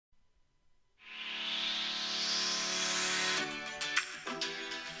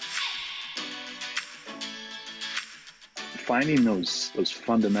finding those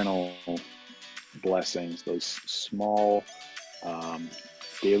fundamental blessings, those small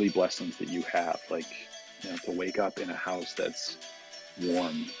daily blessings that you have, like to wake up in a house that's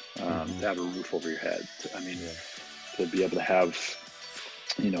warm, to have a roof over your head. To be able to have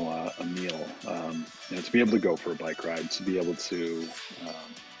a meal, to be able to go for a bike ride, to be able to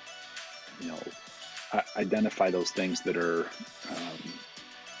identify those things that are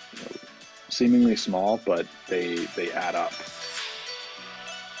seemingly small, but they add up.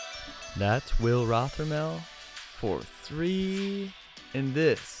 That's Will Rothermel for 3, and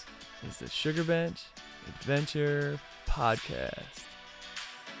this is the Sugar Bench Adventure Podcast.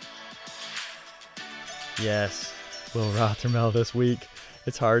 Yes, Will Rothermel this week.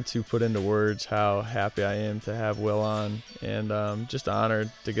 It's hard to put into words how happy I am to have Will on, and just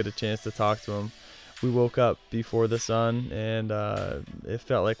honored to get a chance to talk to him. We woke up before the sun, and it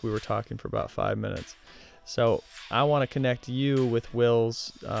felt like we were talking for about 5 minutes. So I want to connect you with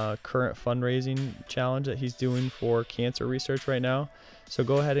Will's current fundraising challenge that he's doing for cancer research right now. So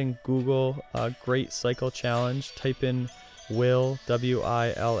go ahead and Google Great Cycle Challenge. Type in Will,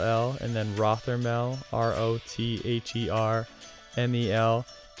 W-I-L-L, and then Rothermel, R-O-T-H-E-R-M-E-L.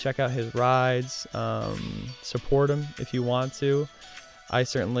 Check out his rides. Support him if you want to. I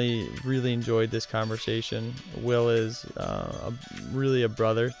certainly really enjoyed this conversation. Will is really a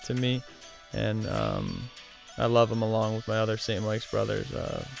brother to me, and I love him along with my other St. Mike's brothers,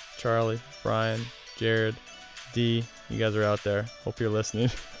 Charlie, Brian, Jared, D. You guys are out there. Hope you're listening.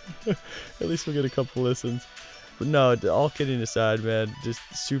 At least we'll get a couple listens. But no, all kidding aside, man, just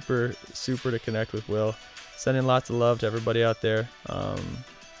super to connect with Will. Sending lots of love to everybody out there.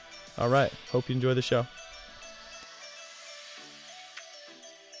 All right, hope you enjoy the show.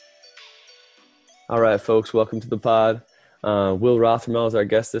 All right, folks, welcome to the pod. Will Rothermel is our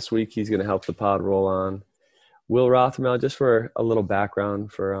guest this week. He's going to help the pod roll on. Will Rothermel, just for a little background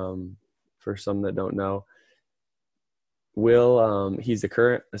for some that don't know, Will, he's the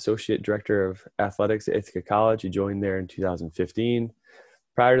current Associate Director of Athletics at Ithaca College. He joined there in 2015.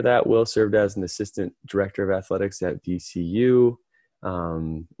 Prior to that, Will served as an Assistant Director of Athletics at VCU.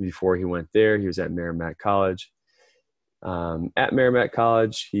 Before he went there, he was at Merrimack College. At Merrimack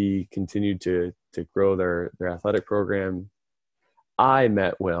College, he continued to grow their athletic program. I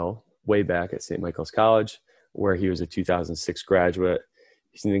met Will way back at St. Michael's College, where he was a 2006 graduate.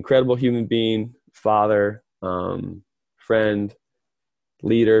 He's an incredible human being, father, friend,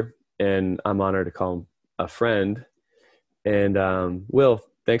 leader, and I'm honored to call him a friend. And Will,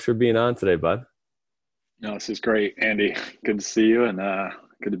 thanks for being on today, bud. No, this is great, Andy. Good to see you, and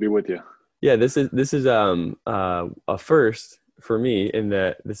good to be with you. Yeah, this is a first for me in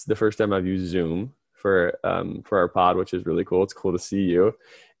that this is the first time I've used Zoom for our pod, which is really cool. It's cool to see you,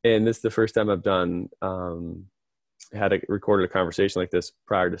 and this is the first time I've done recorded a conversation like this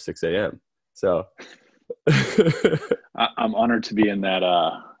prior to 6 a.m. So I'm honored to be in that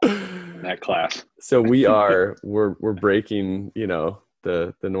class. So we're breaking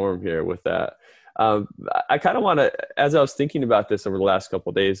the norm here with that. I kind of want to, as I was thinking about this over the last couple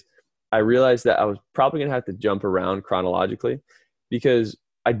of days, I realized that I was probably going to have to jump around chronologically because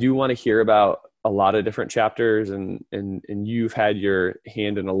I do want to hear about a lot of different chapters and you've had your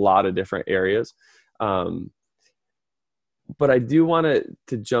hand in a lot of different areas. But I do want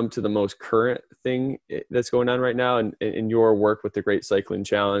to jump to the most current thing that's going on right now in your work with the Great Cycling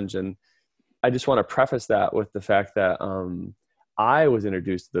Challenge. And I just want to preface that with the fact that I was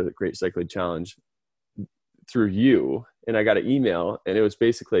introduced to the Great Cycling Challenge through you, and I got an email, and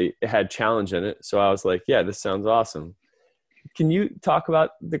it had challenge in it. So I was like, yeah, this sounds awesome. Can you talk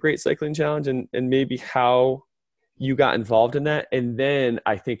about the Great Cycling Challenge and maybe how you got involved in that? And then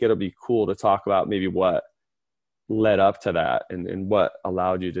I think it'll be cool to talk about maybe what led up to that and what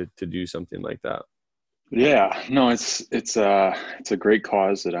allowed you to do something like that. Yeah, no, it's a great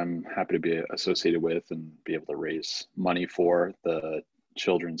cause that I'm happy to be associated with and be able to raise money for the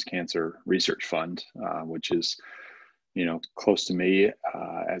Children's Cancer Research Fund, which is, close to me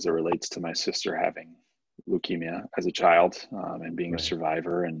as it relates to my sister having leukemia as a child and being a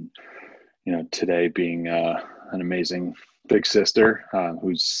survivor, and today being an amazing big sister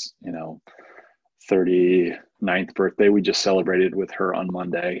who's 39th birthday. We just celebrated with her on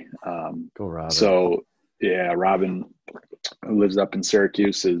Monday. Go Robin. So yeah, Robin, who lives up in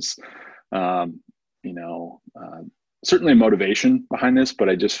Syracuse, is certainly a motivation behind this, but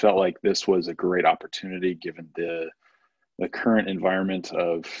I just felt like this was a great opportunity given the current environment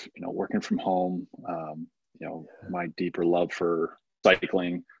of working from home, my deeper love for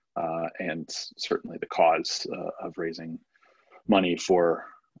cycling, and certainly the cause of raising money for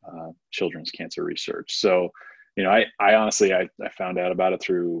children's cancer research. So I honestly, I found out about it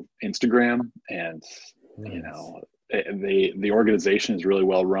through Instagram, and Nice. the organization is really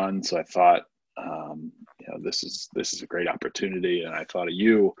well run. So I thought, this is a great opportunity, and I thought of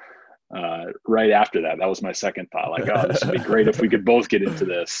you right after that. That was my second thought. Like, oh, this would be great if we could both get into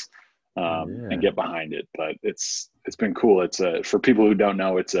this and Yeah. get behind it. But it's been cool. For people who don't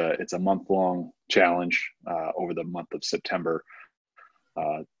know, it's a month-long challenge over the month of September.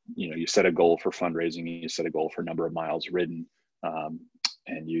 You set a goal for fundraising, you set a goal for number of miles ridden, um,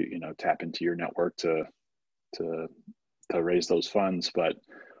 and you tap into your network to raise those funds. But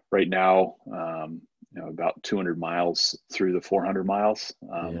right now, about 200 miles through the 400 miles.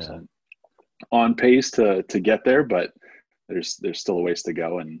 Yeah. So on pace to get there, but there's still a ways to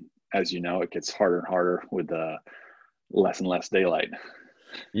go. And as you know, it gets harder and harder with less and less daylight.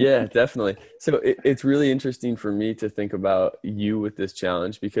 Yeah, definitely. So it's really interesting for me to think about you with this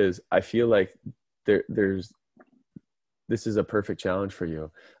challenge because I feel like there's this is a perfect challenge for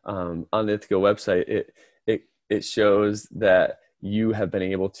you. On the Ithaca website, it shows that you have been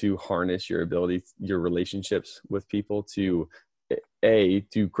able to harness your ability, your relationships with people to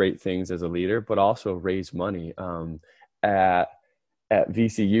do great things as a leader, but also raise money. At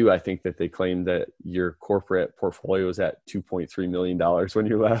VCU, I think that they claimed that your corporate portfolio is at $2.3 million when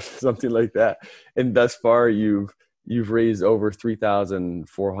you left, something like that. And thus far, you've raised over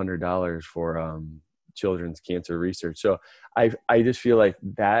 $3,400 for children's cancer research. So I just feel like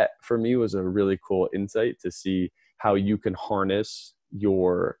that for me was a really cool insight to see how you can harness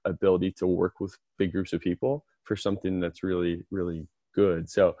your ability to work with big groups of people for something that's really, really good.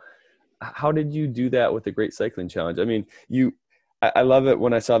 So how did you do that with the Great Cycling Challenge? I mean, I love it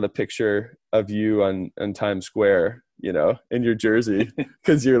when I saw the picture of you on Times Square, in your jersey,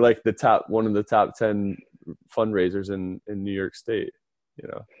 because you're like one of the top 10 fundraisers in New York State.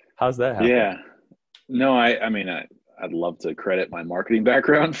 How's that happen? Yeah. No, I mean, I'd love to credit my marketing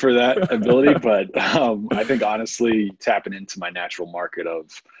background for that ability, but I think honestly, tapping into my natural market of,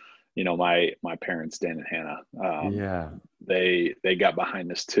 my parents, Dan and Hannah, Yeah. they got behind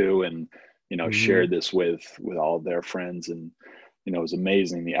this too, and Hmm. shared this with all of their friends, and it was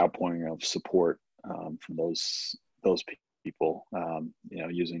amazing the outpouring of support from those people.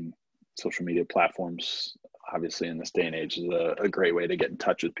 Using social media platforms, obviously in this day and age, is a great way to get in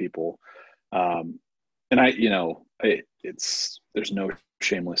touch with people. Um, and there's no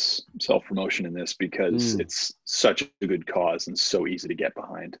shameless self promotion in this because Mm. it's such a good cause and so easy to get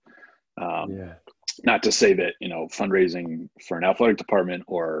behind. Um, Yeah. Not to say that fundraising for an athletic department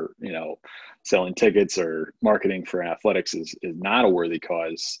or selling tickets or marketing for athletics is not a worthy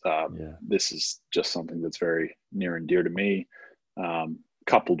cause. Yeah. This is just something that's very near and dear to me,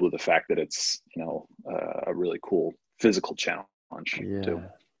 coupled with the fact that it's a really cool physical challenge too. Yeah.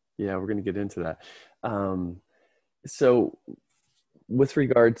 Yeah. We're going to get into that. Um, so with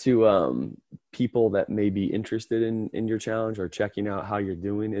regard to people that may be interested in your challenge or checking out how you're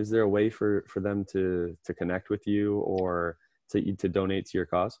doing, is there a way for them to connect with you or to donate to your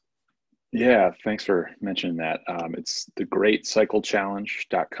cause? Yeah, thanks for mentioning that. It's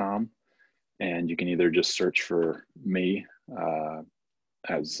thegreatcyclechallenge.com, and you can either just search for me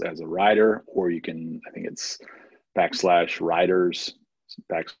as a rider, or you can, I think it's /riders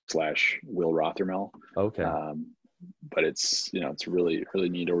 /Will Rothermel. Okay. Um, but it's a really, really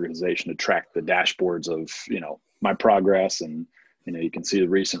neat organization to track the dashboards of, my progress, and, you can see the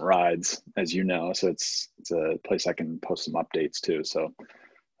recent rides, as you know, so it's a place I can post some updates too. So,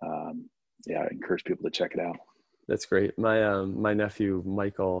 um, yeah, I encourage people to check it out. That's great. My nephew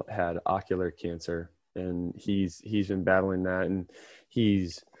Michael had ocular cancer, and he's been battling that, and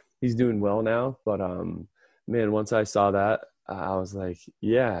he's doing well now. But man, once I saw that, I was like,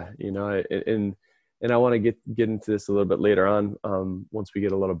 yeah, and I want to get into this a little bit later on, once we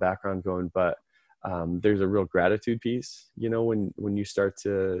get a little background going. But there's a real gratitude piece, when you start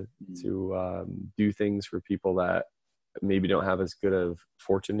to do things for people that maybe don't have as good of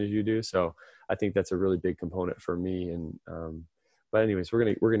fortune as you do. So I think that's a really big component for me. And but anyways, we're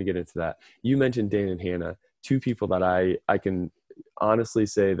gonna get into that. You mentioned Dan and Hannah, two people that I can honestly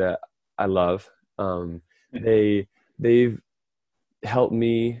say that I love. They've helped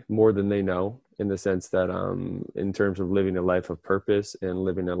me more than they know, in the sense that in terms of living a life of purpose and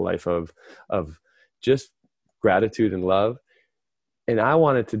living a life of just gratitude and love. And I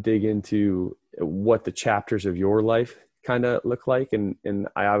wanted to dig into what the chapters of your life kind of look like. And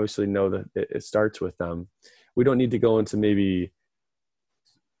I obviously know that it starts with them. We don't need to go into maybe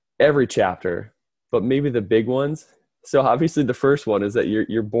every chapter, but maybe the big ones. So obviously the first one is that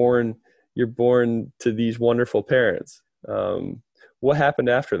you're born to these wonderful parents. what happened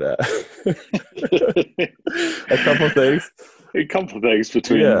after that? A couple things. A couple of things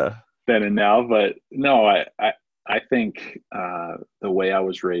between Yeah. then and now, but no, I think the way I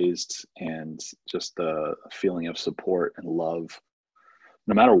was raised and just the feeling of support and love,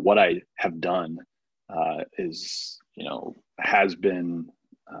 no matter what I have done, is, has been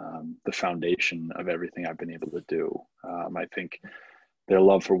the foundation of everything I've been able to do. I think their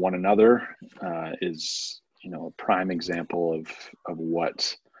love for one another is, a prime example of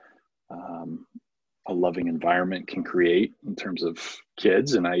what a loving environment can create in terms of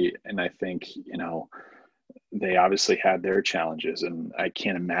kids. And I think, they obviously had their challenges, and I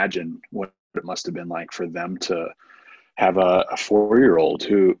can't imagine what it must have been like for them to have a 4-year-old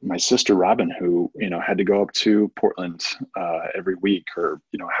who, my sister Robin, who, had to go up to Portland every week, or,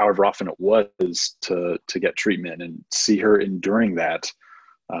 however often it was, to get treatment, and see her enduring that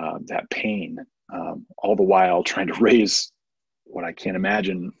pain, all the while trying to raise what I can't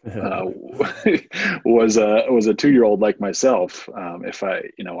imagine was a 2-year-old like myself. If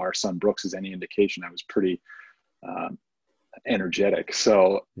our son Brooks is any indication, I was pretty energetic.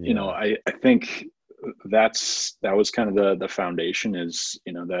 So, Yeah. I think that was kind of the foundation, is,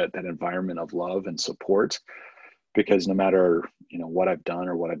 that environment of love and support, because no matter, what I've done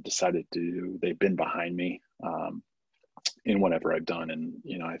or what I've decided to do, they've been behind me in whatever I've done. And,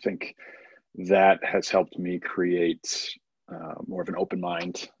 I think that has helped me create more of an open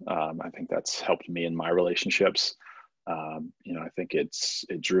mind. I think that's helped me in my relationships. I think it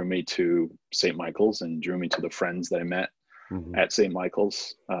drew me to St. Michael's and drew me to the friends that I met Mm-hmm. at St.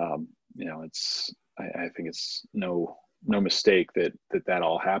 Michael's. I think it's no mistake that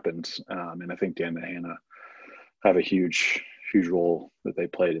all happened. And I think Dan and Hannah have a huge role that they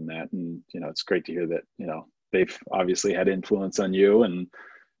played in that. And, it's great to hear that, they've obviously had influence on you. And,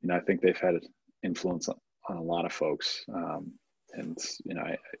 I think they've had influence on a lot of folks. And,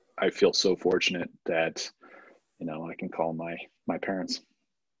 I feel so fortunate that, I can call my parents.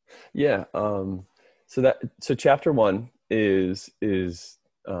 Yeah. So chapter 1 is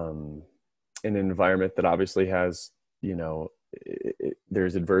an environment that obviously has,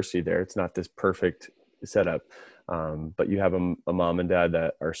 there's adversity there. It's not this perfect setup, but you have a mom and dad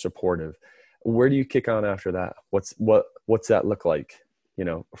that are supportive. Where do you kick on after that? What's that look like,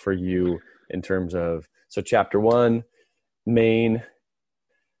 for you in terms of, so chapter 1, Maine,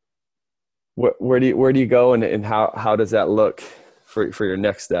 where do you go, and how does that look for your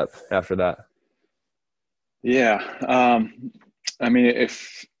next step after that? Yeah. I mean,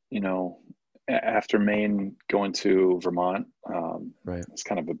 if, after Maine, going to Vermont, Right. it's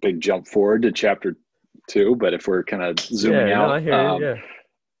kind of a big jump forward to chapter 2, but if we're kind of zooming Yeah, no, out, I hear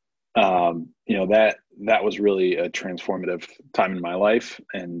you. that was really a transformative time in my life.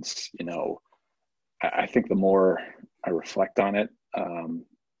 And, I think the more I reflect on it,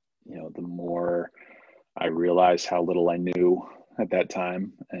 the more I realize how little I knew at that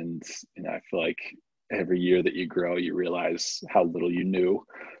time. And, I feel like every year that you grow, you realize how little you knew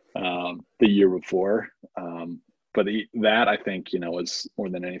the year before. But that, I think, was more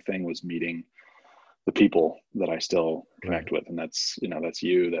than anything, was meeting the people that I still Right. connect with. And that's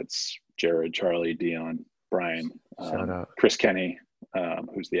you, that's Jared, Charlie, Dion, Brian, Shout out. Chris Kenny,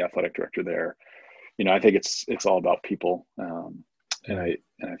 who's the athletic director there. I think it's all about people. And I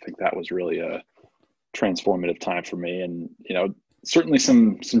think that was really a transformative time for me. And, certainly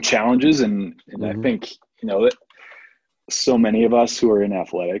some challenges. And Mm-hmm. I think, that so many of us who are in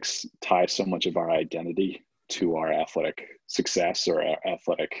athletics tie so much of our identity to our athletic success or our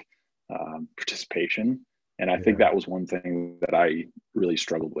athletic participation. And I think that was one thing that I really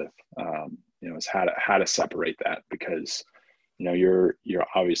struggled with, is how to separate that, because, you're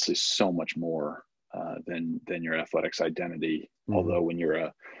obviously so much more than your athletics identity. Mm-hmm. Although when you're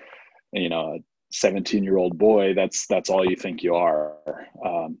a 17-year-old boy, that's all you think you are.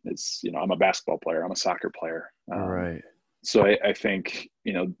 It's, I'm a basketball player, I'm a soccer player. Right. So I think,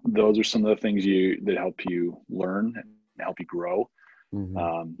 those are some of the things that help you learn and help you grow.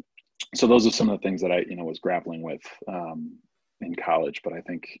 Mm-hmm. So those are some of the things that I, was grappling with in college. But I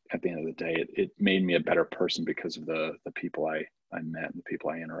think at the end of the day, it made me a better person because of the people I met and the people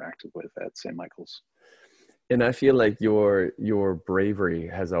I interacted with at St. Michael's. And I feel like your bravery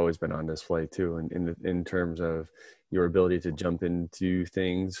has always been on display too, in terms of your ability to jump into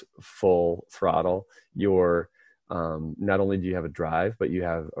things full throttle. Your not only do you have a drive, but you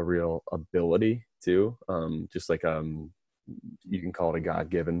have a real ability too. Just like you can call it a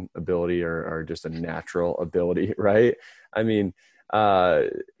God-given ability or just a natural ability, right? I mean,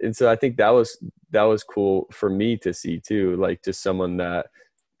 and so I think that was cool for me to see too, like just someone that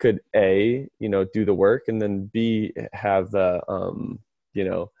could A, do the work, and then B, have the,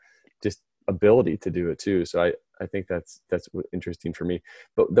 just ability to do it too. So I think that's interesting for me.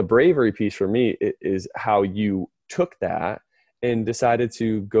 But the bravery piece for me is how you took that and decided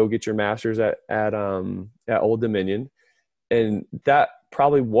to go get your master's at Old Dominion. And that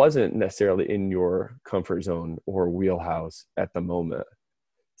probably wasn't necessarily in your comfort zone or wheelhouse at the moment.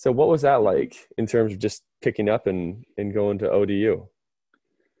 So what was that like in terms of just picking up and going to ODU?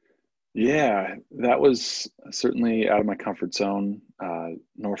 Yeah, that was certainly out of my comfort zone.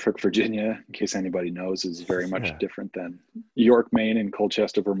 Norfolk, Virginia, in case anybody knows, is very much Yeah. different than York, Maine, and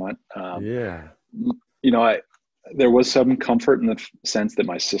Colchester, Vermont. Yeah. There was some comfort in the sense that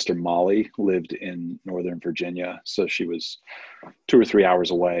my sister Molly lived in Northern Virginia, so she was 2 or 3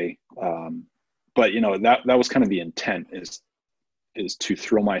 hours away. But that was kind of the intent, is to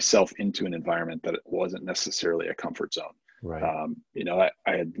throw myself into an environment that wasn't necessarily a comfort zone. Right.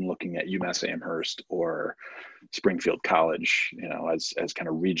 I had been looking at UMass Amherst or Springfield College, as kind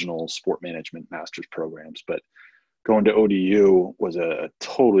of regional sport management master's programs. But going to ODU was a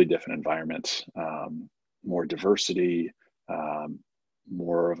totally different environment, more diversity,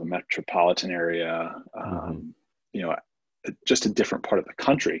 more of a metropolitan area, just a different part of the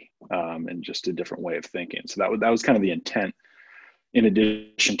country, and just a different way of thinking. So that was kind of the intent. In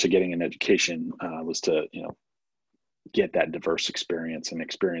addition to getting an education, was to get that diverse experience and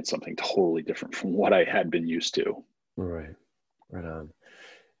experience something totally different from what I had been used to. Right on.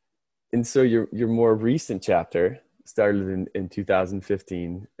 And so your more recent chapter started in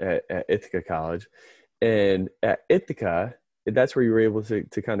 2015 at Ithaca College, and at Ithaca, that's where you were able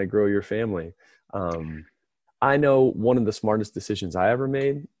to kind of grow your family. I know one of the smartest decisions I ever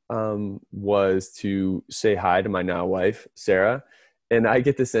made was to say hi to my now wife, Sarah. And I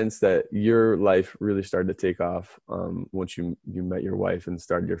get the sense that your life really started to take off once you met your wife and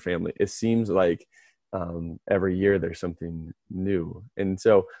started your family. It seems like every year there's something new. And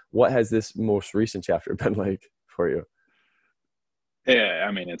so what has this most recent chapter been like for you? Yeah,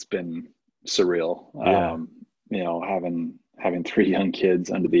 I mean, it's been surreal. Yeah. Having 3 young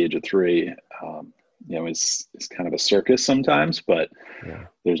kids under the age of 3, is kind of a circus sometimes, but Yeah.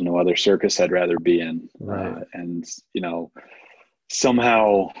 there's no other circus I'd rather be in. Right. And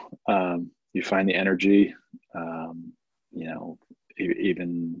somehow you find the energy,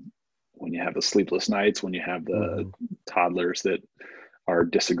 even when you have the sleepless nights, when you have the toddlers that are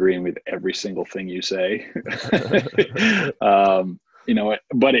disagreeing with every single thing you say.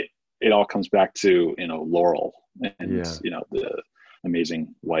 But it all comes back to Laurel and the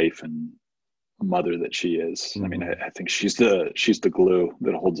amazing wife and mother that she is. I mean, I think she's the glue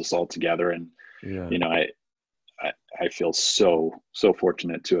that holds us all together. And I feel so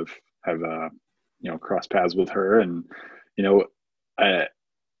fortunate to have crossed paths with her. And I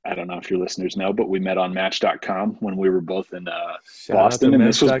don't know if your listeners know, but we met on Match.com when we were both in Boston. And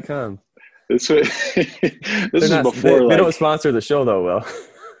Match.com. This was before. They don't sponsor the show though, Will.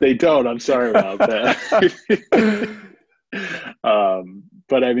 They don't. I'm sorry about that.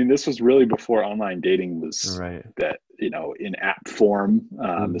 But I mean, this was really before online dating was that in app form.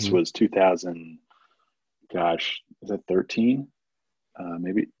 This was 2000. Gosh, is that 13?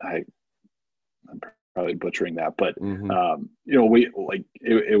 Maybe I'm probably butchering that, but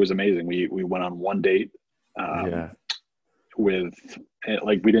it was amazing. We went on one date with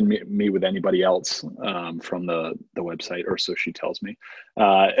we didn't meet with anybody else from the website, or so she tells me.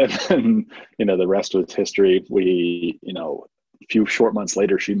 And then the rest was history. We a few short months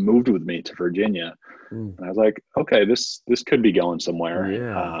later, she moved with me to Virginia, and I was like, okay, this could be going somewhere.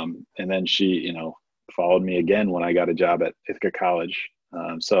 And then she followed me again when I got a job at Ithaca College.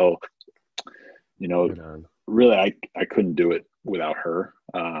 Really, I couldn't do it without her.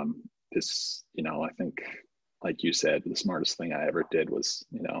 I think, like you said, the smartest thing I ever did was,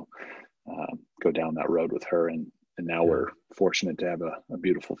 go down that road with her. And now we're fortunate to have a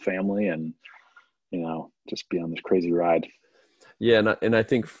beautiful family and, just be on this crazy ride. Yeah. And I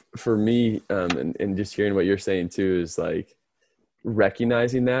think for me, and just hearing what you're saying too, is like,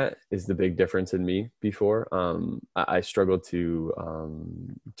 recognizing that is the big difference in me. Before I struggled to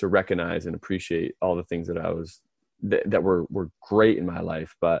recognize and appreciate all the things that were great in my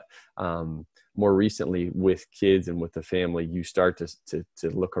life, but more recently with kids and with the family, you start to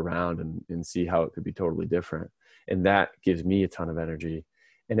look around and see how it could be totally different, and that gives me a ton of energy.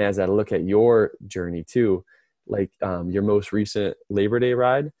 And as I look at your journey too, like your most recent Labor Day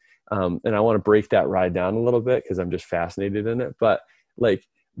ride, and I want to break that ride down a little bit because I'm just fascinated in it. But like,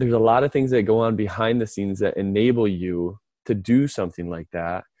 there's a lot of things that go on behind the scenes that enable you to do something like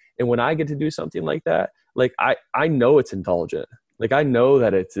that. And when I get to do something like that, like I know it's indulgent. Like, I know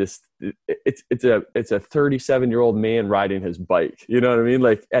that it's a 37-year-old man riding his bike. You know what I mean?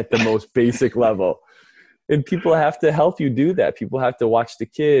 Like, at the most basic level. And people have to help you do that. People have to watch the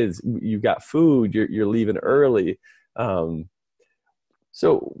kids. You got food. You're leaving early. So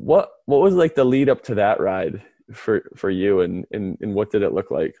what was like the lead up to that ride for you, and what did it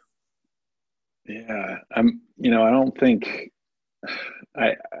look like? Yeah, I don't think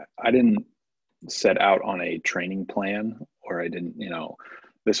I I didn't set out on a training plan, or I didn't,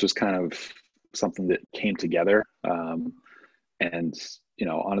 this was kind of something that came together. And,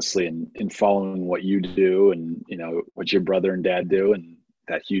 honestly, in following what you do and, what your brother and dad do, and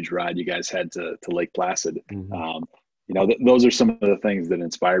that huge ride you guys had to Lake Placid, Mm-hmm. those are some of the things that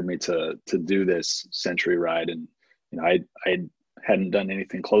inspired me to do this century ride. And, I hadn't done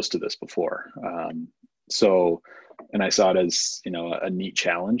anything close to this before. So, and I saw it as, a neat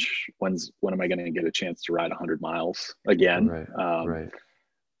challenge. When am I going to get a chance to ride 100 miles again? Right. Right.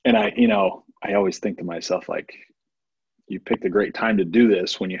 And I always think to myself, like, you picked a great time to do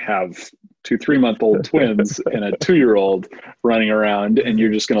this when you have 2 3-month-old twins and a 2-year-old running around, and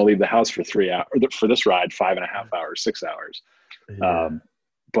you're just going to leave the house for 3 hours, or for this ride, 5.5 hours, 6 hours. Yeah.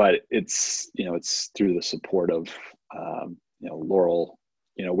 But it's through the support of, Laurel.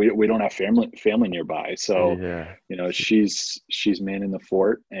 We don't have family nearby, so Yeah. she's manning the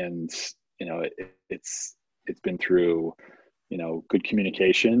fort. And it's been through good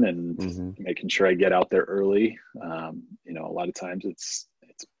communication and Mm-hmm. making sure I get out there early. A lot of times it's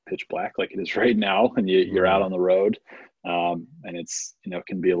pitch black like it is right now, and you're out Right. on the road, and it's it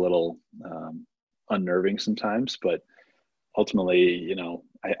can be a little unnerving sometimes, but ultimately,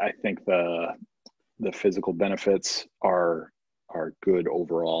 I think the physical benefits are good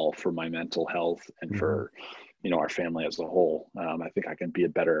overall for my mental health and Mm-hmm. for our family as a whole. I think I can be a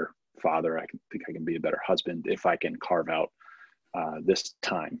better father. think I can be a better husband if I can carve out this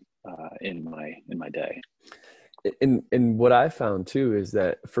time in my day. And what I found too is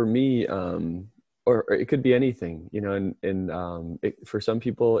that for me, or it could be anything, for some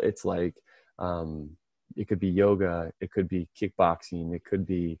people it's like, it could be yoga, it could be kickboxing, it could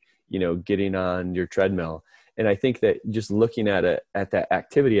be, getting on your treadmill. And I think that just looking at that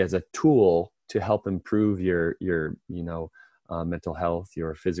activity as a tool to help improve your mental health,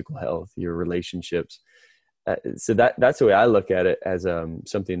 your physical health, your relationships. So that's the way I look at it, as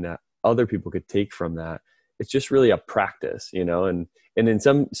something that other people could take from that. It's just really a practice, and then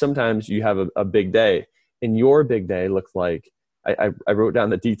sometimes you have a big day, and your big day looked like, I wrote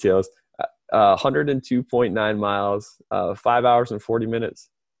down the details, 102.9 miles, 5 hours and 40 minutes.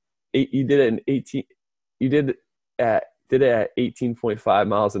 You did it in 18, you did it at 18.5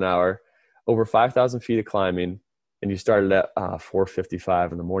 miles an hour, over 5,000 feet of climbing, and you started at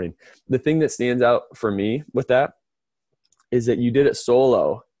 4:55 in the morning. The thing that stands out for me with that is that you did it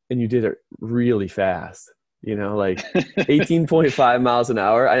solo, and you did it really fast. Like 18.5 miles an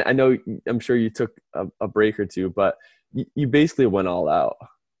hour. I know, I'm sure you took a break or two, but you basically went all out,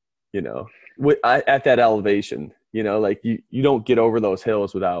 at that elevation. Like you don't get over those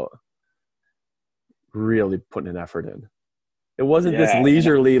hills without really putting an effort in. It wasn't this Yeah, and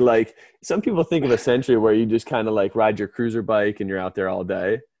leisurely, like some people think of a century where you just kind of like ride your cruiser bike and you're out there all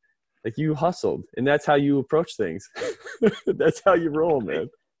day. Like, you hustled, and that's how you approach things. That's how you roll, man.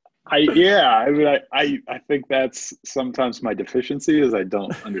 I think that's sometimes my deficiency, is I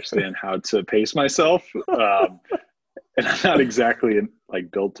don't understand how to pace myself. And I'm not exactly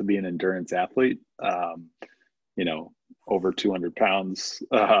like built to be an endurance athlete. You know, over 200 pounds.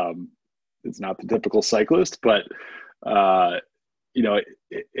 It's not the typical cyclist, but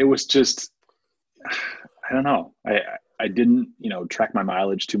it was just, I don't know. I didn't, track my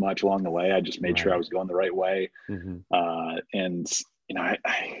mileage too much along the way. I just made sure I Right. was going the right way. Mm-hmm. And I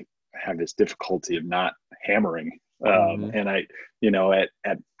have this difficulty of not hammering. Mm-hmm. And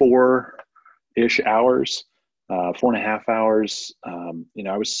at 4-ish hours, 4.5 hours,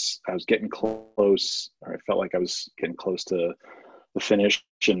 I was getting close, or I felt like I was getting close to the finish.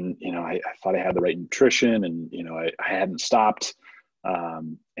 And, I thought I had the right nutrition, and, I hadn't stopped.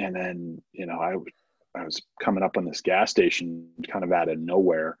 And then, I was coming up on this gas station kind of out of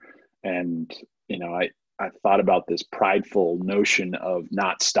nowhere. And, I thought about this prideful notion of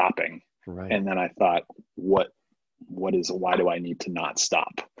not stopping. Right. And then I thought, why do I need to not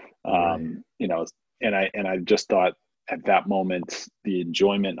stop? Right. And I just thought at that moment, the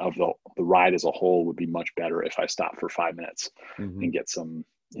enjoyment of the ride as a whole would be much better if I stopped for 5 minutes Mm-hmm. and get some,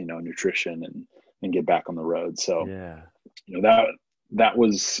 nutrition and get back on the road. So, Yeah. that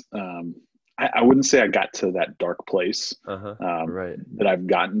was, I wouldn't say I got to that dark place Uh-huh. Right. that I've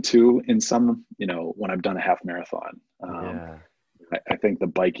gotten to in some, when I've done a half marathon. Yeah. I think the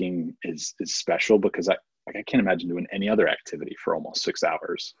biking is special because I can't imagine doing any other activity for almost 6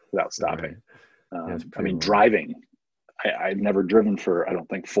 hours without Right. stopping. Yeah, it's I pretty mean, long. driving, I've never driven for, I don't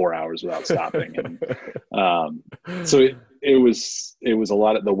think, 4 hours without stopping. And so it was a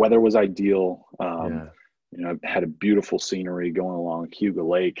lot of, the weather was ideal. Yeah. I had a beautiful scenery going along Hugo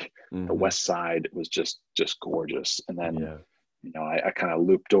Lake. The Hmm. west side was just gorgeous. And then, Yeah. I kind of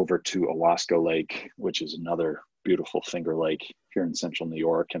looped over to Owasco Lake, which is another beautiful finger lake here in central New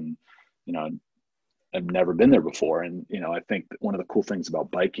York. And, you know, I've never been there before. And, I think that one of the cool things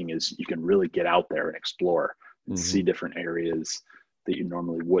about biking is you can really get out there and explore and see Hmm. different areas that you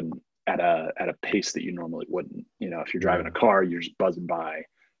normally wouldn't at a pace that you normally wouldn't. If you're driving Yeah. a car, you're just buzzing by.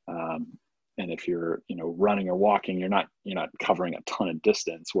 Um, and if you're, running or walking, you're not covering a ton of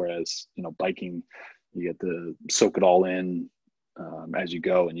distance. Whereas, biking, you get to soak it all in as you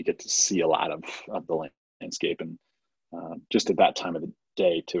go, and you get to see a lot of the landscape. And just at that time of the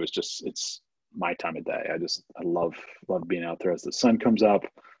day too, it's my time of day. I love being out there as the sun comes up,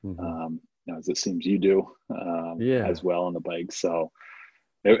 Hmm. as it seems you do Yeah. as well on the bike. So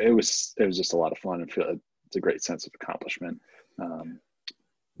it was just a lot of fun, and feel it's a great sense of accomplishment. Um,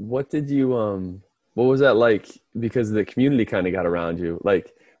 What did you what was that like? Because the community kind of got around you.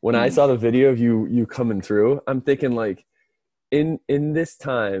 Like when I mm, saw the video of you coming through, I'm thinking like in this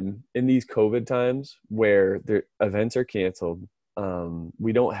time, in these COVID times where the events are canceled,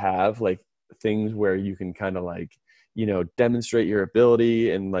 we don't have like things where you can kind of like, demonstrate your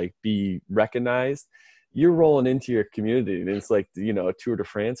ability and like be recognized. You're rolling into your community and it's like, a Tour de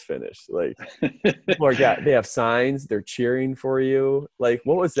France finish. Like people they have signs, they're cheering for you. Like,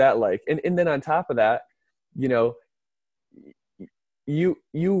 what was that like? And then on top of that, you know,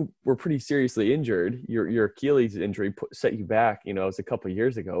 you were pretty seriously injured. Your Achilles injury set you back. It was a couple of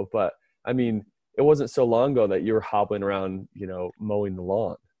years ago, but I mean, it wasn't so long ago that you were hobbling around, mowing the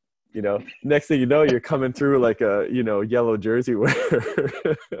lawn. Next thing you know, you're coming through like a yellow jersey wearer.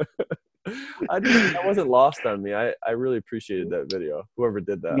 That wasn't lost on me. I really appreciated that video. Whoever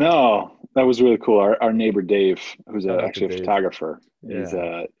did that. no, that was really cool. Our neighbor Dave, who's Shout out to actually a Dave. photographer,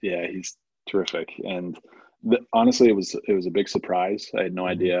 Yeah. he's terrific. And honestly, it was a big surprise. I had no Hmm.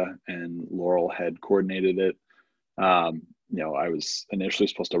 idea, and Laurel had coordinated it. I was initially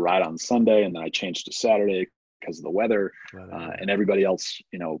supposed to ride on Sunday, and then I changed to Saturday because of the weather. Whatever. And everybody else,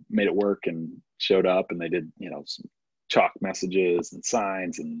 made it work and showed up, and they did, some chalk messages and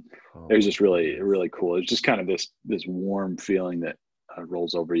signs, and Oh it was my just really, goodness. really cool. It was just kind of this warm feeling that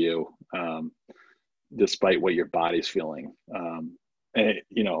rolls over you, despite what your body's feeling. And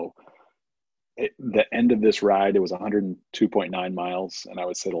the end of this ride, it was 102.9 miles, and I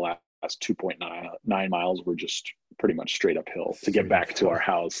would say the last 2.9 miles were just pretty much straight uphill to get Straight back to our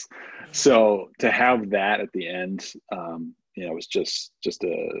uphill. house. So to have that at the end, it was just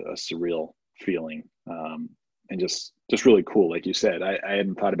a surreal feeling, and just really cool. Like you said, I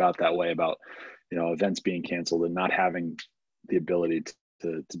hadn't thought about that way about events being canceled and not having the ability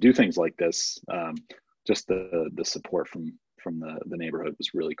to do things like this. Just the support from the neighborhood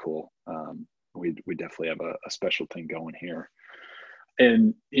was really cool. We definitely have a special thing going here.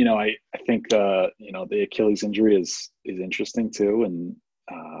 And I think the Achilles injury is interesting too, and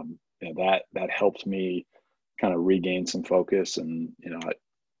that helped me kind of regain some focus, and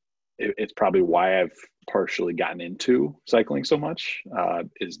it's probably why I've partially gotten into cycling so much,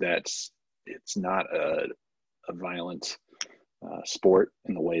 is that it's not a violent sport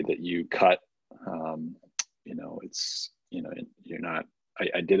in the way that you cut. Um, it's you're not.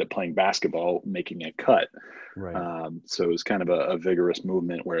 I did it playing basketball, making a cut. Right. So it was kind of a vigorous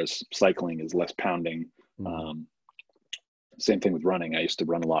movement, whereas cycling is less pounding. Hmm. Um, Same thing with running. I used to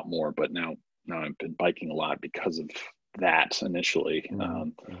run a lot more, but now I've been biking a lot because of that initially. Hmm.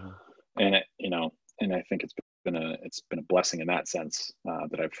 Hmm. And and I think it's been a blessing in that sense,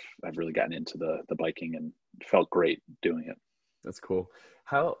 that I've really gotten into the biking and felt great doing it. That's cool.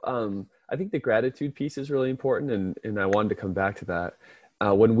 How I think the gratitude piece is really important, and I wanted to come back to that.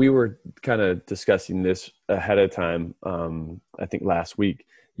 When we were kind of discussing this ahead of time, I think last week,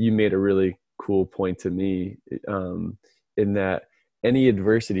 you made a really cool point to me, in that any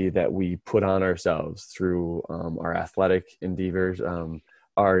adversity that we put on ourselves through our athletic endeavors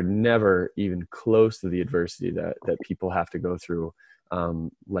are never even close to the adversity that people have to go through.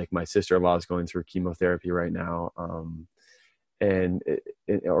 Like my sister-in-law is going through chemotherapy right now. And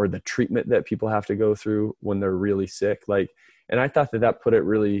or the treatment that people have to go through when they're really sick. And I thought that put it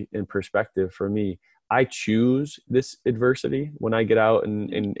really in perspective for me. I choose this adversity when I get out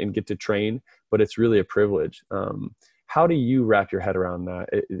and get to train, but it's really a privilege. How do you wrap your head around that?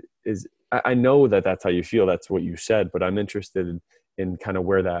 I know that that's how you feel. That's what you said, but I'm interested and kind of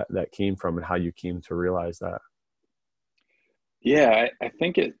where that came from and how you came to realize that. Yeah, I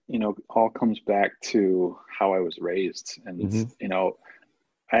think it, all comes back to how I was raised. And, Mm-hmm.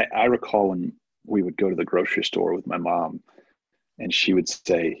 I recall when we would go to the grocery store with my mom, and she would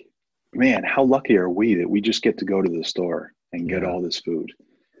say, "Man, how lucky are we that we just get to go to the store and get Yeah. all this food?"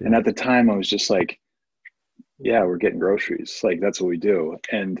 And Yeah. at the time, I was just like, "Yeah, we're getting groceries. Like, that's what we do."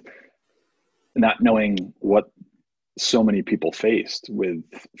 And not knowing what so many people faced with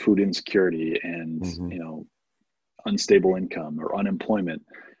food insecurity and, Mm-hmm. unstable income or unemployment.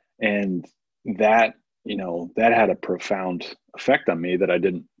 And that, that had a profound effect on me that I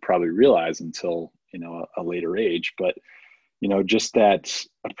didn't probably realize until, a later age. But, just that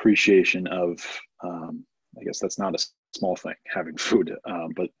appreciation of, I guess that's not a small thing, having food,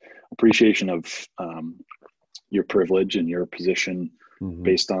 but appreciation of, your privilege and your position Mm-hmm.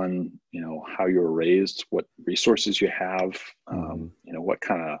 based on, how you were raised, what resources you have, Mm-hmm. what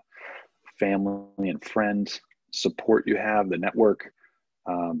kind of family and friend support you have, the network.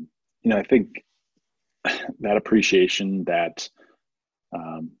 I think that appreciation, that,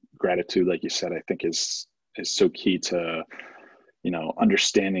 gratitude, like you said, I think is so key to,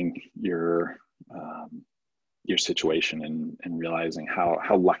 understanding your situation, and realizing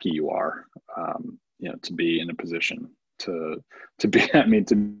how lucky you are, to be in a position to be, I mean,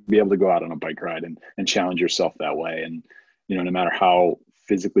 to be able to go out on a bike ride and challenge yourself that way. And, no matter how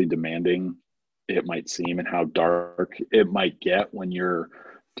physically demanding it might seem and how dark it might get when you're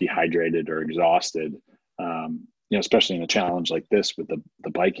dehydrated or exhausted, especially in a challenge like this with the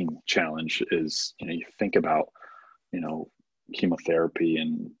biking challenge, is, you think about, you know, chemotherapy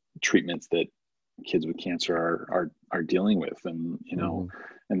and treatments that kids with cancer are dealing with, and, Mm-hmm.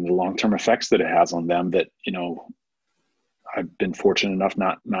 and the long-term effects that it has on them that, I've been fortunate enough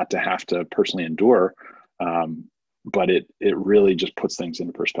not to have to personally endure. But it really just puts things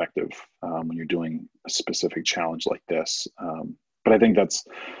into perspective, when you're doing a specific challenge like this. But I think that's,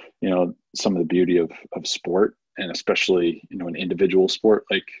 some of the beauty of sport, and especially, an individual sport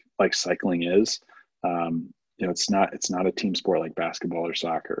like cycling is. It's not a team sport like basketball or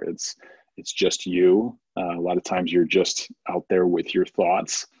soccer. It's just you. A lot of times you're just out there with your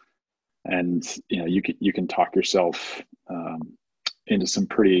thoughts, and, you can talk yourself, into some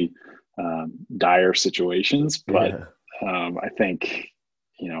pretty, dire situations. But, Yeah. I think,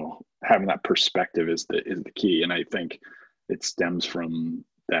 having that perspective is the key, and I think it stems from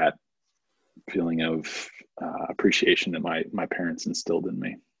that feeling of, appreciation that my parents instilled in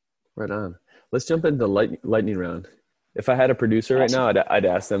me. Right on. Let's jump into lightning round. If I had a producer right now, Awesome. I'd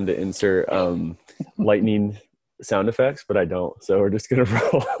ask them to insert lightning sound effects, but I don't. So we're just gonna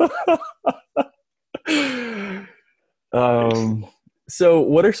roll. Nice. So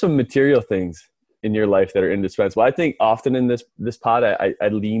what are some material things in your life that are indispensable? I think often in this pod, I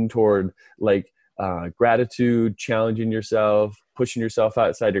lean toward like gratitude, challenging yourself, pushing yourself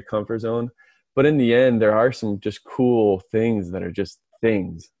outside your comfort zone. But in the end, there are some just cool things that are just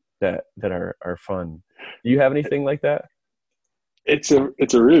things that are fun. Do you have anything like that? It's a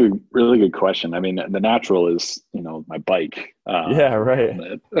really really good question. I mean, the natural is, my bike, Yeah,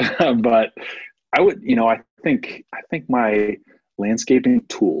 right. but I think my landscaping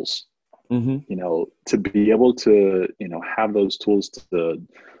tools, Mm-hmm. to be able to, have those tools to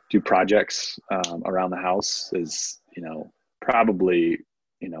do projects, around the house is, probably,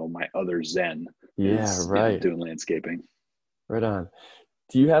 my other zen Yeah, is, right. doing landscaping. Right on.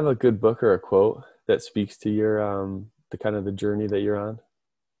 Do you have a good book or a quote that speaks to your the kind of the journey that you're on?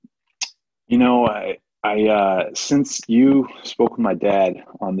 Since you spoke with my dad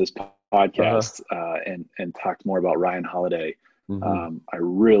on this Uh-huh. podcast, and talked more about Ryan Holiday, Mm-hmm. I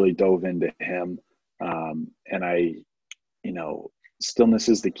really dove into him, and you know, Stillness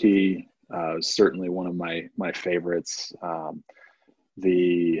is the Key. Certainly one of my favorites.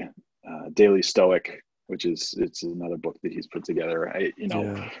 The Daily Stoic, which it's another book that he's put together.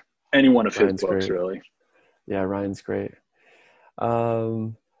 Yeah. Any one of his Ryan's books great. really. Yeah, Ryan's great.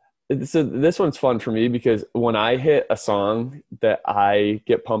 Um, so this one's fun for me because when I hit a song that I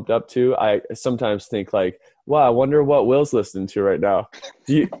get pumped up to, I sometimes think like, wow, I wonder what Will's listening to right now.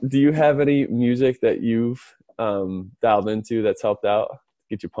 Do you have any music that you've dialed into that's helped out,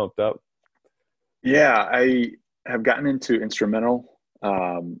 get you pumped up? Yeah, I have gotten into instrumental,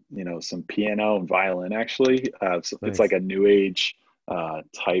 some piano and violin actually. It's like Nice. a new age,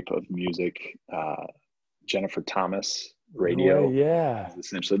 type of music. Jennifer Thomas No way. radio Yeah. is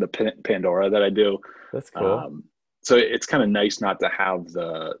essentially the Pandora that I do. That's cool. Um, so it's kind of nice not to have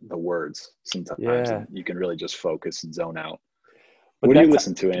the words sometimes, Yeah. and you can really just focus and zone out. But What do you that's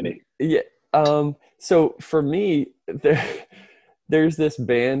listen to, Andy? yeah. So for me, there's this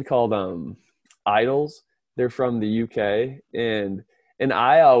band called Idols. They're from the UK, and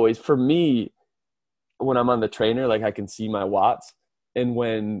I always, for me, when I'm on the trainer, like I can see my watts, and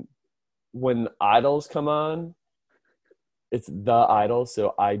when Idols come on, it's the Idols,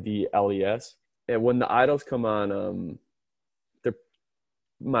 so IDLES. And when the Idols come on,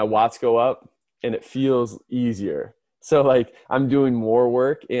 my watts go up and it feels easier. So like I'm doing more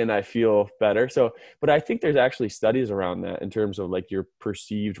work and I feel better. So, but I think there's actually studies around that in terms of like your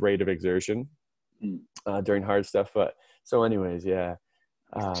perceived rate of exertion during hard stuff. But so anyways, yeah.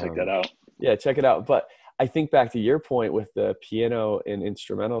 Check that out. Yeah, check it out. But I think back to your point with the piano and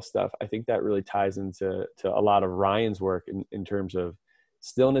instrumental stuff, I think that really ties into a lot of Ryan's work in terms of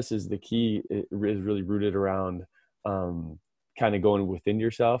stillness is the key. It is really rooted around kind of going within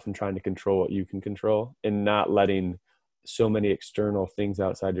yourself and trying to control what you can control and not letting so many external things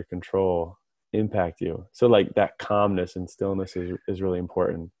outside your control impact you. So like that calmness and stillness is really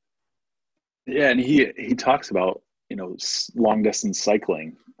important. Yeah, and he talks about, long distance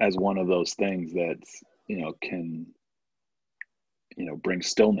cycling as one of those things that can bring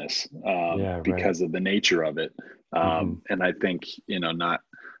stillness Yeah, right. because of the nature of it. Mm-hmm. And I think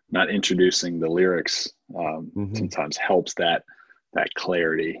not introducing the lyrics Mm-hmm. sometimes helps that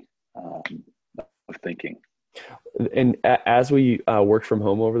clarity of thinking. And as we worked from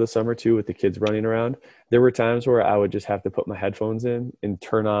home over the summer too, with the kids running around, there were times where I would just have to put my headphones in and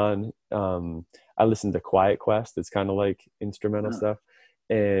turn on. I listened to Quiet Quest. It's kind of like instrumental stuff,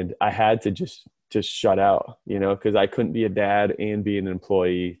 and I had to just shut out, because I couldn't be a dad and be an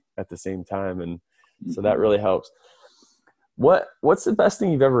employee at the same time, and so that really helps. What's the best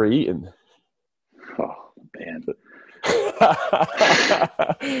thing you've ever eaten? Oh man.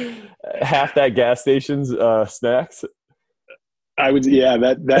 Half that gas station's snacks. I would, yeah,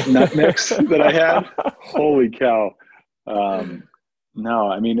 that nut mix that I had. Holy cow! No,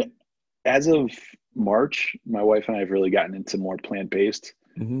 I mean, as of March, my wife and I have really gotten into more plant-based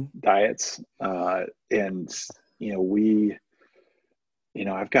Mm-hmm. diets, and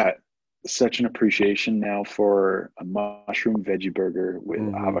I've got such an appreciation now for a mushroom veggie burger with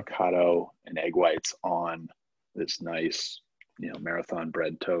Mm-hmm. avocado and egg whites on this nice, marathon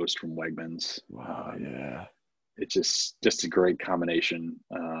bread toast from Wegmans. Wow, yeah. It's just a great combination.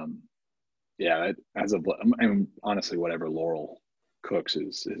 Yeah, I mean, honestly, whatever Laurel cooks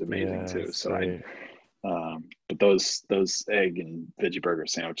is amazing Yeah, too. it's So great. but those egg and veggie burger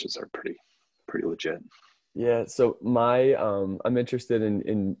sandwiches are pretty legit. Yeah, so I'm interested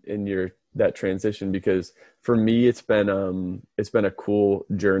in your that transition because for me it's been a cool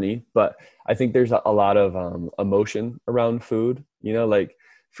journey, but I think there's a lot of emotion around food, like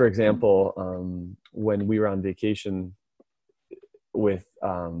for example, when we were on vacation with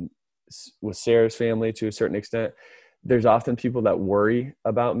with Sarah's family to a certain extent, there's often people that worry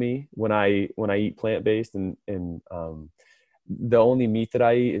about me when I eat plant-based and the only meat that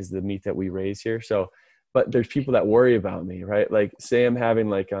I eat is the meat that we raise here. So, but there's people that worry about me, right? Like say I'm having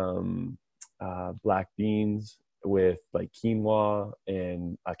like black beans with like quinoa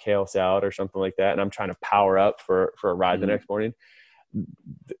and a kale salad or something like that, and I'm trying to power up for a ride the next morning.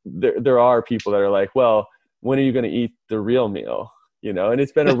 There are people that are like, well, when are you going to eat the real meal? And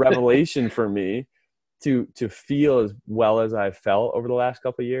it's been a revelation for me to feel as well as I've felt over the last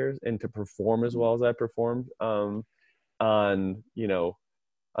couple of years and to perform as well as I performed on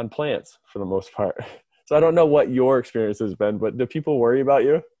on plants for the most part. So I don't know what your experience has been, but do people worry about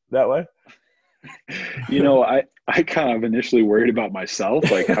you that way? I kind of initially worried about myself,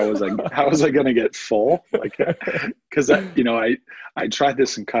 like how was I going to get full, like because I tried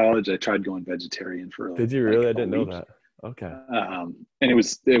this in college. I tried going vegetarian for Did you like really? I a didn't know week, that. Okay. and it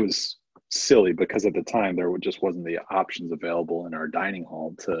was silly because at the time there just wasn't the options available in our dining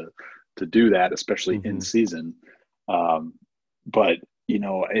hall to do that, especially in Mm-hmm. season. But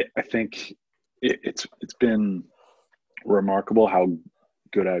I think it's been remarkable how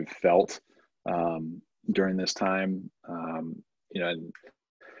good I've felt during this time. And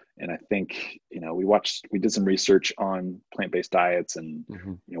I think we did some research on plant-based diets and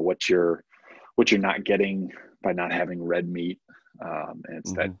Mm-hmm. what you're not getting by not having red meat, and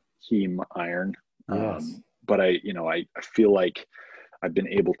it's that Mm-hmm. heme iron. Yes. But I feel like I've been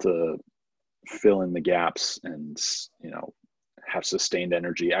able to fill in the gaps and have sustained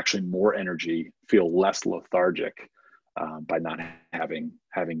energy, actually more energy, feel less lethargic by not having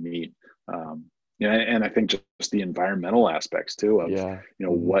meat. And I think just the environmental aspects too of Yeah.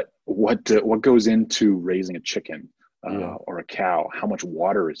 Mm-hmm. what goes into raising a chicken Yeah. or a cow, how much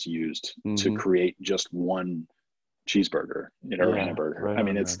water is used to Mm-hmm. create just one cheeseburger, or in a Yeah. burger. Right I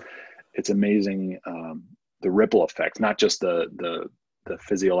mean, on, it's man. it's amazing the ripple effects, not just the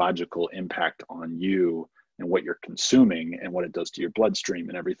physiological impact on you and what you're consuming and what it does to your bloodstream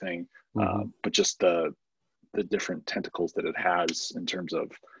and everything, Mm-hmm. but just the different tentacles that it has in terms of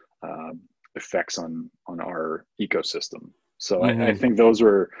effects on our ecosystem. So I Mm-hmm. think those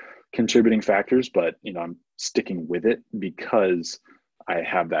were contributing factors, but I'm sticking with it because I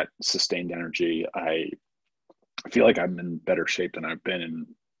have that sustained energy. I feel like I'm in better shape than I've been in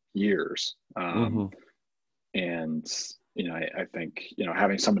years. Mm-hmm. And I think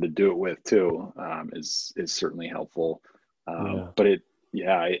having someone to do it with too is certainly helpful. Yeah. But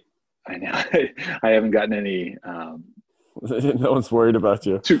yeah, I know I haven't gotten any No one's worried about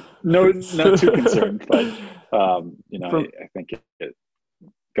you. not too concerned, but For I think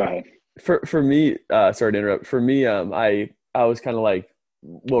go ahead. for me, sorry to interrupt. For me, I was kind of like,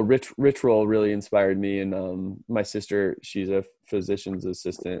 well, Rich Roll really inspired me, and my sister, she's a physician's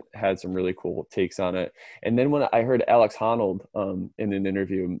assistant, had some really cool takes on it. And then when I heard Alex Honnold in an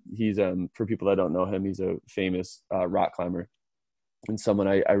interview, he's for people that don't know him, he's a famous rock climber and someone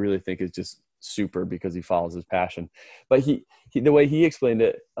I really think is just super because he follows his passion. But he the way he explained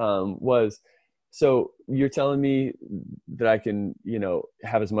it was, so you're telling me that I can,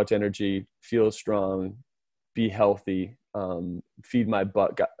 have as much energy, feel strong, be healthy, feed my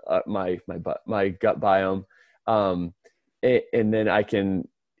my gut biome, and then I can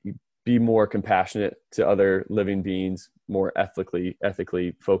be more compassionate to other living beings, more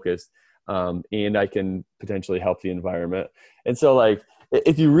ethically focused, and I can potentially help the environment. And so, like,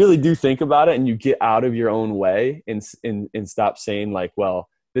 if you really do think about it, and you get out of your own way and stop saying like, well,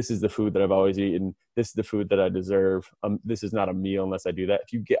 this is the food that I've always eaten, this is the food that I deserve, this is not a meal unless I do that.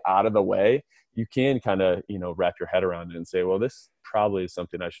 If you get out of the way, you can kind of wrap your head around it and say, well, this probably is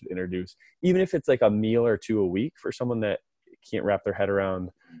something I should introduce, even if it's like a meal or two a week for someone that can't wrap their head around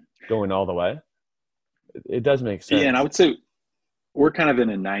going all the way. It does make Yeah, and I sense. would say we're kind of in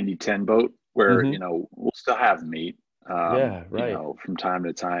a 90-10 boat where Mm-hmm. we'll still have meat Yeah, right. from time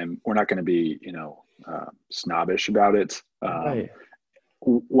to time. We're not going to be snobbish about it. Right.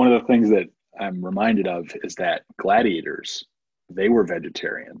 One of the things that I'm reminded of is that gladiators, they were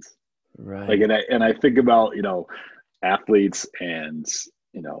vegetarians. Like, Right. and I think about athletes and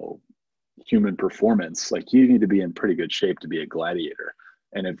you know human performance. Like, you need to be in pretty good shape to be a gladiator,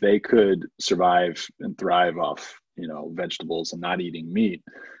 and if they could survive and thrive off vegetables and not eating meat,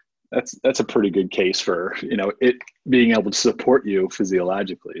 that's a pretty good case for it being able to support you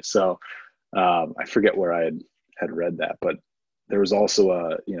physiologically. So I forget where I had read that, but there was also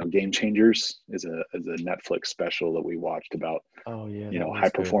a Game Changers is a Netflix special that we watched about Oh yeah, that high was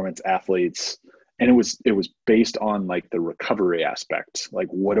good. performance athletes, and it was based on like the recovery aspect. Like,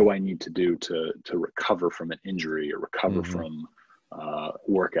 what do Right. I need to do to recover from an injury or recover Mm-hmm. from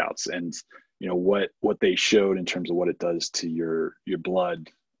workouts? And what they showed in terms of what it does to your blood,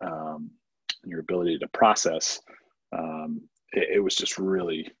 and your ability to process. It was just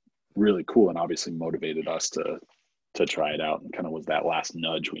really really cool, and obviously motivated us to try it out, and kind of was that last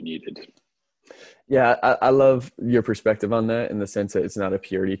nudge we needed. Yeah, I love your perspective on that in the sense that it's not a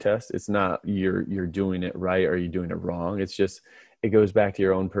purity test. It's not you're doing it right or you're doing it wrong. It's just it goes back to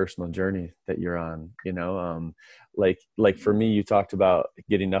your own personal journey that you're on. Like for me, you talked about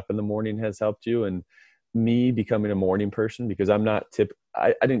getting up in the morning has helped you, and me becoming a morning person because I'm not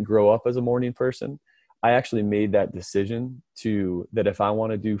I didn't grow up as a morning person. I actually made that decision to that if I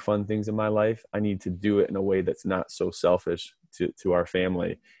want to do fun things in my life, I need to do it in a way that's not so selfish to our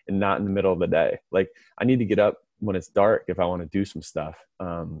family and not in the middle of the day. Like, I need to get up when it's dark if I want to do some stuff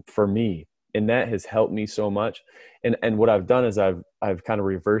for me. And that has helped me so much. And what I've done is I've kind of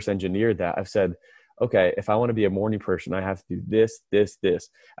reverse engineered that. I've said, okay, if I want to be a morning person, I have to do this.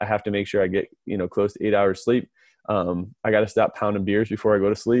 I have to make sure I get, close to 8 hours sleep. I got to stop pounding beers before I go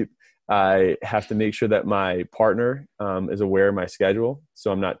to sleep. I have to make sure that my partner is aware of my schedule, so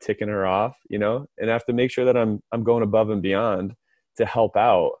I'm not ticking her off, and I have to make sure that I'm going above and beyond to help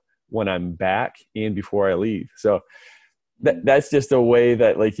out when I'm back and before I leave. So that's just a way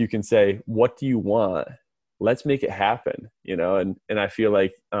that, like, you can say, what do you want? Let's make it happen, and I feel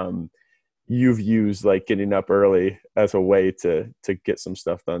like you've used like getting up early as a way to get some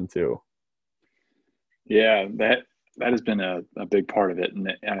stuff done too. Yeah, that has been a big part of it, and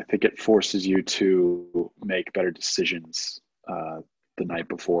I think it forces you to make better decisions the night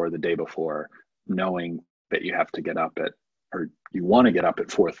before, the day before, knowing that you have to get up at, or you want to get up at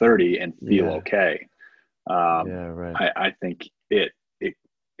 4:30 and feel Yeah. okay. Um, Yeah. Right. I think it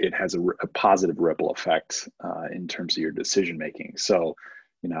it has a positive ripple effect in terms of your decision making. So,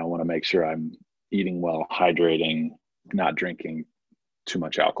 I want to make sure I'm eating well, hydrating, not drinking too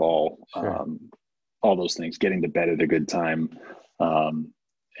much alcohol, Sure. all those things, getting to bed at a good time. Um,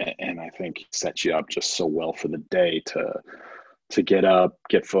 and I think it sets you up just so well for the day to get up,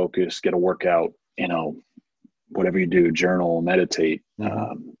 get focused, get a workout, whatever you do, journal, meditate,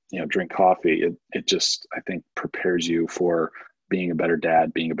 Mm-hmm. drink coffee. It just, I think, prepares you for being a better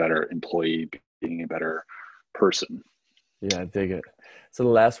dad, being a better employee, being a better person. Yeah, I dig it. So the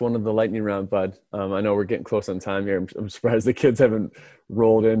last one of the lightning round, bud. I know we're getting close on time here. I'm surprised the kids haven't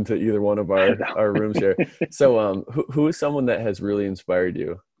rolled into either one of I our rooms here. know. So, who is someone that has really inspired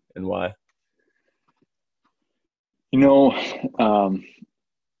you, and why? you know, um,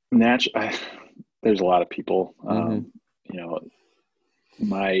 there's a lot of people. Mm-hmm. You know,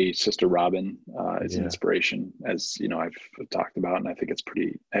 my sister Robin is an Yeah. inspiration, as I've talked about, and I think it's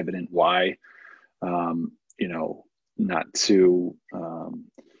pretty evident why. Um, you know, not to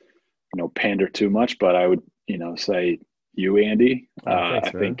pander too much, but I would say you, Andy. Oh, I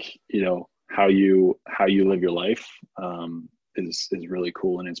thanks, man. think how you live your life is really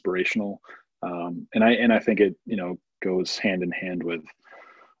cool and inspirational, and I think it goes hand in hand with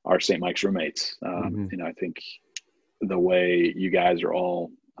our St. Mike's roommates. Mm-hmm. I think the way you guys are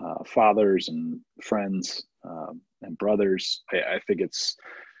all fathers and friends and brothers. I think it's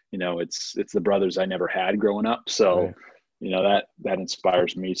the brothers I never had growing up. So Right. that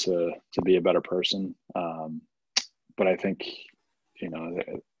inspires me to be a better person. But I think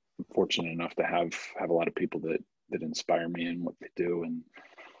I'm fortunate enough to have a lot of people that inspire me in what they do, and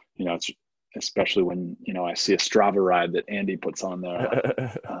it's especially when I see a Strava ride that Andy puts uh,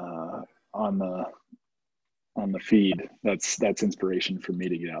 on the on the feed. That's inspiration for me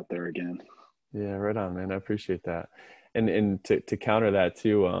to get out there again. Yeah, right on, man. I appreciate that. And to counter that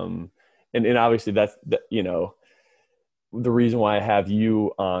too, and obviously that's the reason why I have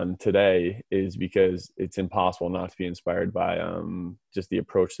you on today is because it's impossible not to be inspired by just the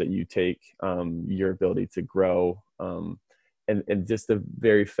approach that you take, your ability to grow, and just the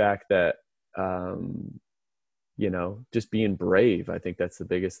very fact that just being brave. I think that's the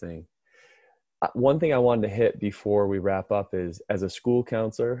biggest thing. One thing I wanted to hit before we wrap up is, as a school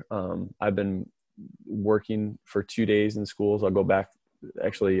counselor, I've been working for 2 days in schools. I'll go back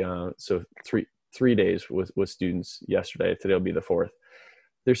actually, so three days with students yesterday. Today will be the fourth.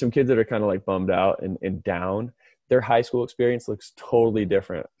 There's some kids that are kind of like bummed out and down. Their high school experience looks totally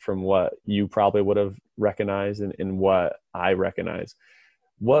different from what you probably would have recognized and what I recognize.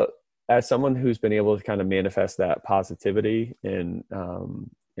 What, as someone who's been able to kind of manifest that positivity and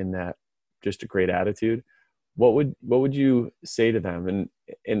in that just a great attitude, what would you say to them?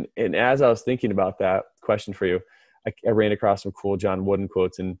 And as I was thinking about that question for you, I ran across some cool John Wooden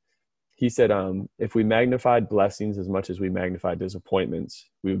quotes, and he said, if we magnified blessings as much as we magnified disappointments,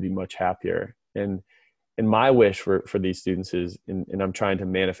 we would be much happier. And my wish for these students is, and I'm trying to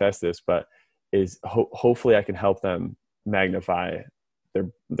manifest this, but is hopefully I can help them magnify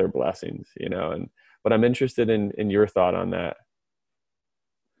their blessings, but I'm interested in your thought on that.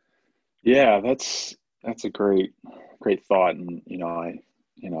 Yeah, that's a great thought, and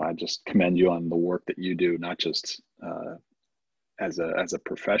I just commend you on the work that you do, not just as a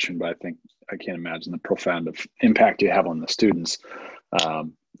profession, but I can't imagine the profound impact you have on the students.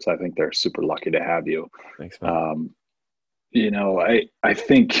 So I think they're super lucky to have you. Thanks, man. Um, I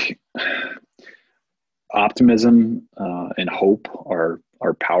think optimism and hope are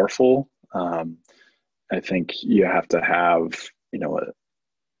powerful. I think you have to have a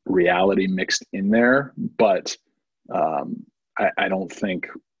reality mixed in there, but I don't think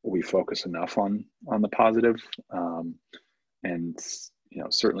we focus enough on the positive. And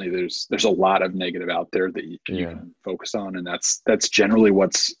certainly there's a lot of negative out there that you Yeah. can focus on, and that's generally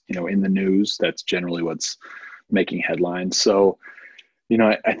what's in the news. That's generally what's making headlines. So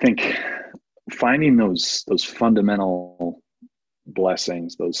I think finding those fundamental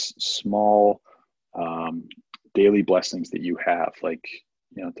blessings, those small daily blessings that you have, like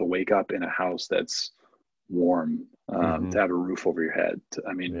to wake up in a house that's warm, Mm-hmm. to have a roof over your head.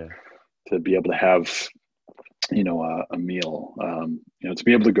 Yeah. To be able to have a meal, to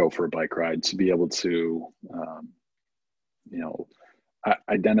be able to go for a bike ride, to be able to you know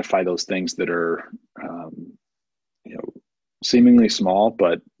identify those things that are you know seemingly small,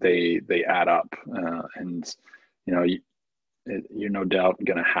 but they add up, and you're no doubt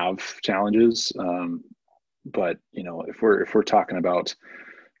going to have challenges, but if we're talking about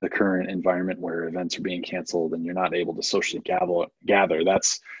the current environment where events are being canceled and you're not able to socially gather,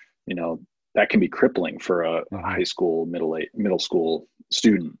 that's you know that can be crippling for a Mm-hmm. high school, middle school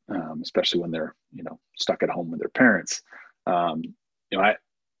student, especially when they're stuck at home with their parents. um,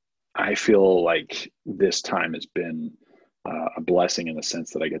 I feel like this time has been a blessing in the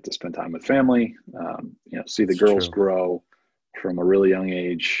sense that I get to spend time with family, see the It's girls true. grow from a really young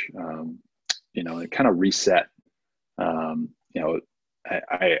age, and kind of reset. Um, you know,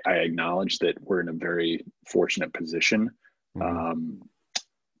 I acknowledge that we're in a very fortunate position Mm-hmm. um,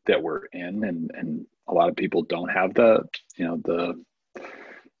 that we're in, and a lot of people don't have the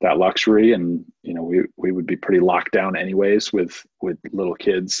that luxury, and we would be pretty locked down anyways with little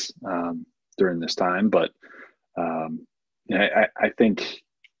kids during this time. But I think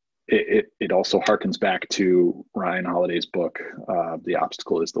it also harkens back to Ryan Holiday's book, "The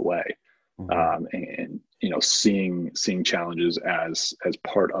Obstacle Is the Way," Mm-hmm. and seeing challenges as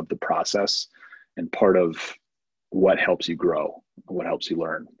part of the process and part of what helps you grow, what helps you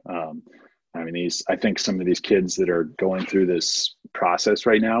learn. I think some of these kids that are going through this process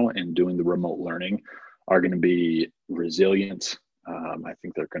right now and doing the remote learning are going to be resilient. I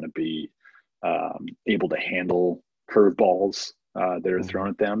think they're going to be able to handle curveballs that are Mm-hmm. thrown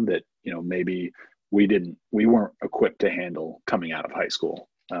at them that maybe we weren't equipped to handle coming out of high school.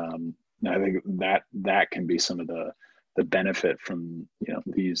 And I think that can be some of the benefit from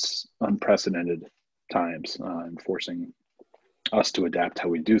these unprecedented times and forcing us to adapt how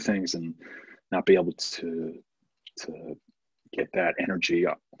we do things and not be able to get that energy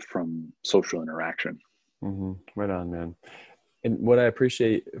up from social interaction. Mm-hmm. Right on, man. And what I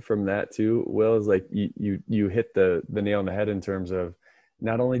appreciate from that too, Will, is like you hit the nail on the head in terms of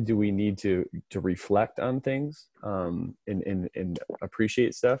not only do we need to reflect on things and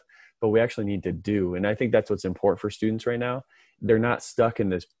appreciate stuff, but we actually need to do. And I think that's what's important for students right now. They're not stuck in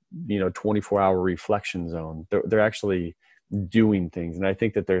this 24-hour reflection zone. They're actually doing things, and I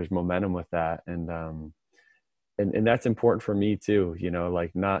think that there's momentum with that. And that's important for me too,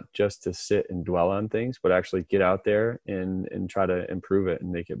 like not just to sit and dwell on things, but actually get out there and try to improve it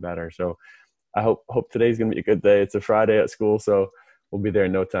and make it better. So I hope today's going to be a good day. It's a Friday at school, so we'll be there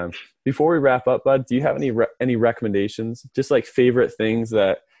in no time. Before we wrap up, bud, do you have any recommendations, just like favorite things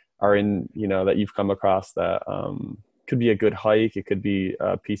that are in, that you've come across that could be a good hike, it could be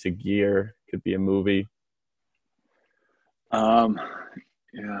a piece of gear, it could be a movie? Um,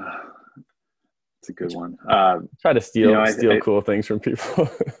 yeah, it's a good one. Try to You know, steal cool things from people.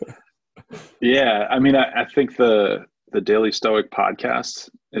 yeah, I think the Daily Stoic podcast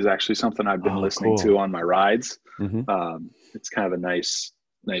is actually something I've been Oh, listening cool. to on my rides. Mm-hmm. It's kind of a nice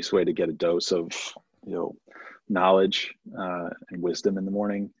way to get a dose of knowledge and wisdom in the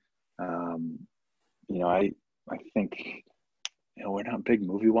morning. Um, I think we're not big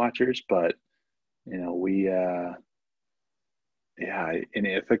movie watchers, but we yeah, in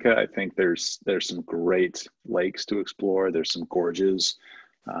Ithaca, I think there's some great lakes to explore. There's some gorges.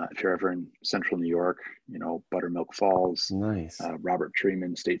 If you're ever in central New York, Buttermilk Falls, Nice. Robert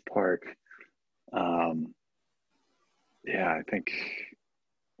Treeman State Park. Um, yeah, I think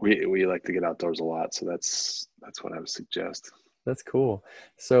we like to get outdoors a lot, so that's what I would suggest. That's cool.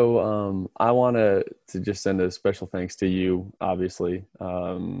 So I want to just send a special thanks to you, obviously,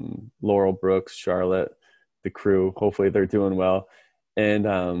 Laurel, Brooks, Charlotte, the crew. Hopefully they're doing well. And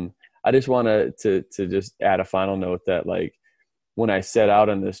I just want to just add a final note that like when I set out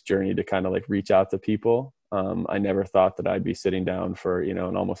on this journey to kind of like reach out to people, I never thought that I'd be sitting down for an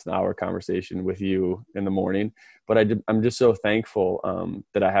almost an hour conversation with you in the morning. But I'm just so thankful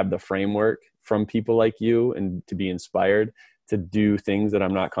that I have the framework from people like you and to be inspired to do things that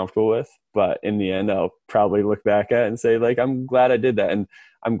I'm not comfortable with. But in the end, I'll probably look back at it and say, like, I'm glad I did that. And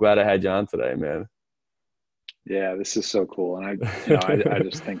I'm glad I had you on today, man. Yeah, this is so cool, and I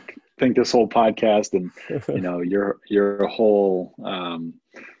just think this whole podcast and your whole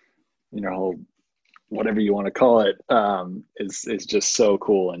your whole whatever you want to call it is just so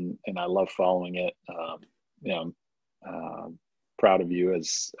cool, and I love following it. I'm proud of you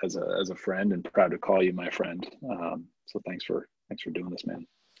as a friend, and proud to call you my friend. So thanks for doing this, man.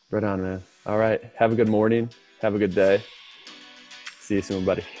 Right on, man. All right. Have a good morning. Have a good day. See you soon,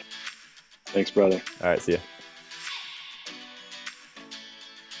 buddy. Thanks, brother. All right. See ya.